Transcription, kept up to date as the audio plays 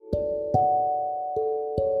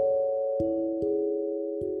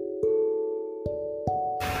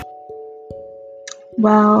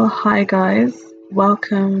Well, hi guys,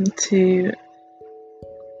 welcome to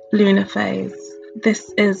Lunar Phase.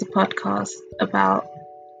 This is a podcast about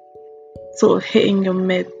sort of hitting your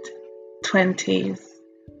mid 20s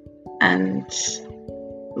and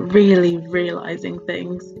really realizing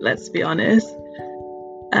things, let's be honest.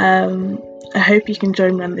 I hope you can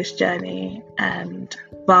join me on this journey and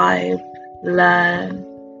vibe, learn,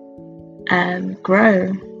 and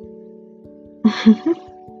grow.